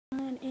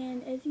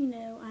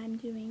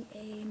doing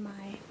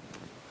my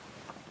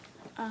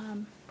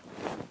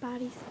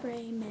body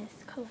spray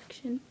mist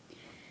collection.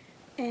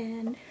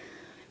 And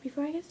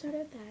before I get started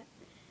with that,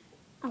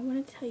 I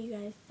want to tell you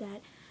guys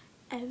that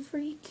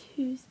every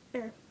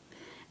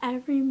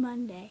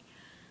Monday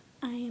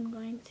I am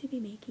going to be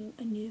making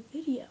a new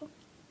video.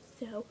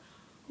 So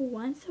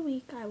once a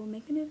week I will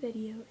make a new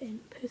video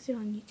and post it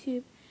on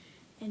YouTube,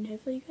 and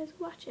hopefully you guys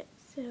will watch it.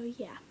 So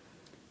yeah,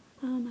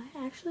 I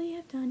actually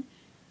have done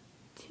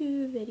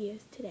 2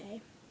 videos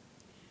today.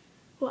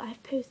 Well,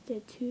 I've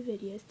posted 2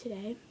 videos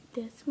today.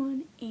 This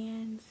one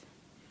and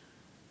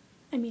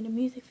a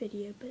music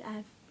video, but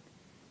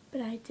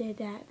I did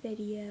that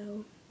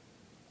video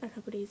a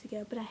couple days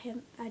ago, but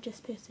I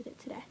just posted it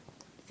today.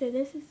 So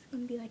this is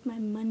going to be like my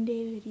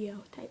Monday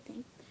video type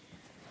thing.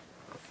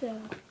 So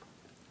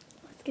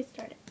let's get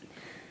started.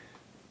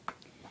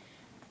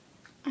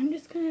 I'm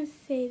just going to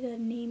say the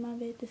name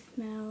of it, the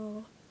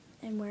smell,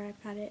 and where I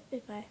got it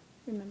if I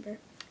remember.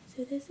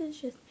 So this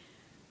is just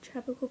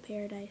Tropical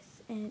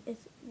Paradise, and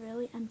it's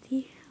really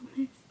empty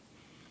almost.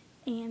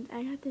 And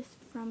I got this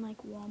from like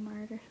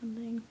Walmart or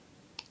something.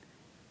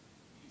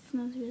 It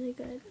smells really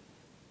good.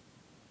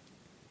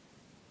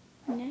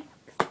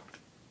 Next,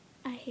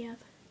 I have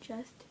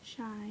Just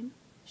Shine,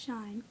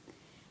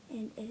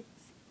 and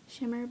it's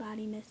Shimmer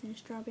Body Mist and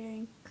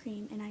Strawberry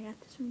Cream, and I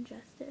got this from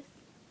Justice.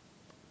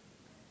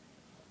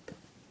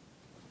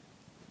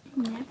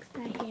 Next,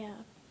 I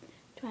have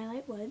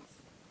Twilight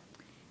Woods,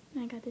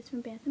 and I got this from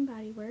Bath &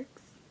 Body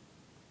Works.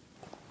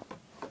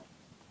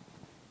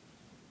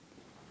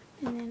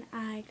 And then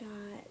I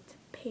got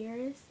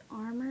Paris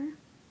Armor,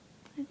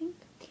 I think,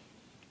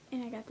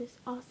 and I got this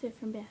also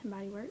from Bath &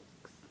 Body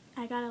Works.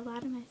 I got a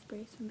lot of my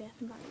sprays from Bath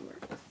 & Body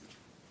Works.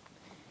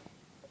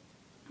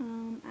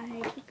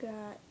 I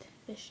got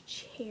this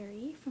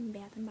Cherry from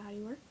Bath & Body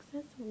Works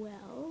as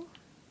well.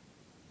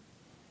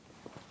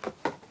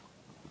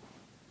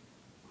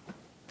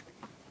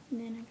 And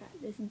then I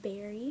got this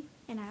Berry,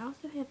 and I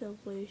also have the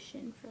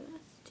lotion for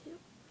this too.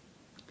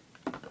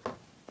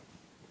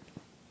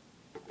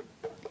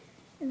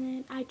 And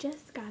then I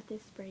just got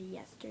this spray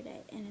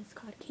yesterday, and it's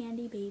called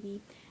Candy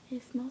Baby.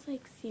 And it smells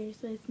like,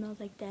 seriously, it smells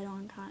like dead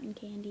on cotton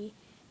candy.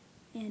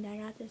 And I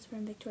got this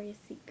from Victoria's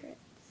Secret.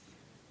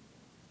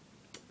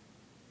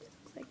 Just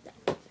looks like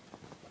that.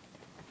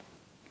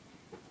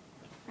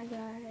 I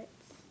got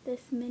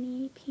this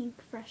mini pink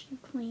Fresh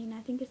and Clean.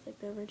 I think it's like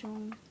the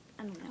original,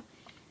 I don't know,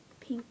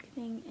 pink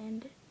thing,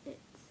 and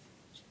it's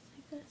just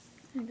like this.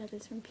 I got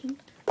this from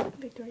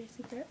Victoria's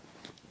Secret.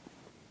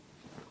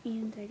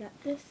 And I got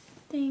this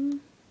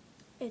thing.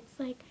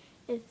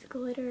 It's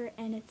glitter,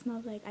 and it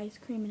smells like ice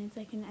cream, and it's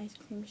like an ice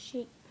cream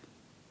shape.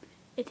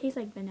 It tastes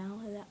like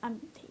vanilla though.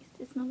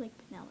 It smells like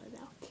vanilla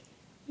though.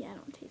 Yeah, I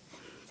don't taste it.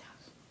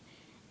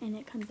 And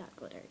it comes out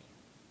glittery.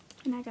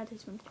 And I got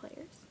this from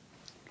Claire's.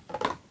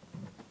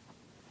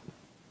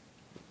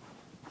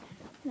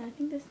 And I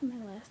think this is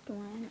my last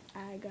one.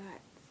 I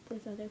got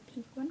this other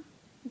pink one.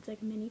 It's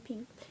like a mini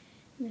pink.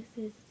 And this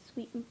is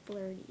Sweet and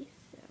Flirty.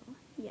 So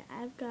yeah,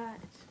 I've got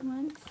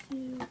 1,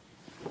 2,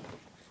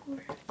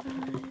 4,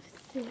 5,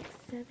 6,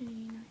 7, 8,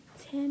 9,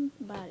 10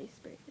 body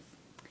sprays.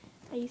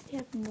 I used to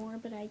have more,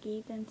 but I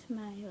gave them to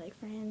my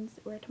friends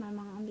or to my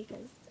mom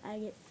because I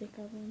get sick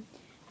of them.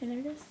 And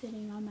they're just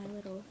sitting on my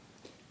little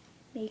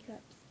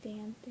makeup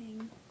stand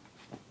thing,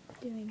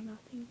 doing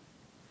nothing.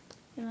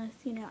 Unless,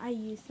 I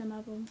use some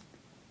of them,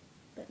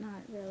 but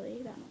not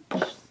really that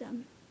much. So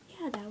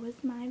yeah, that was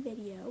my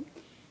video.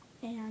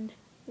 And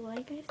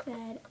like I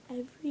said,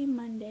 every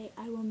Monday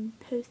I will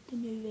post a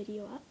new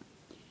video up.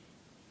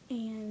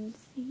 And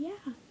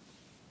yeah,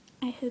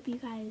 I hope you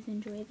guys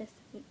enjoy this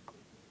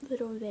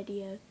little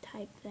video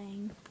type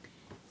thing.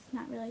 It's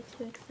not really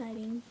too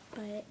exciting,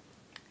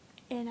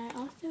 and I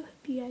also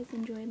hope you guys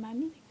enjoyed my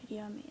music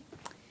video I made.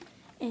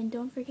 And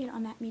don't forget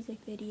on that music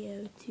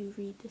video to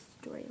read the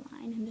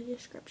storyline in the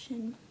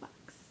description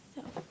box.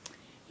 So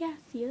yeah,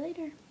 see you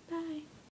later. Bye.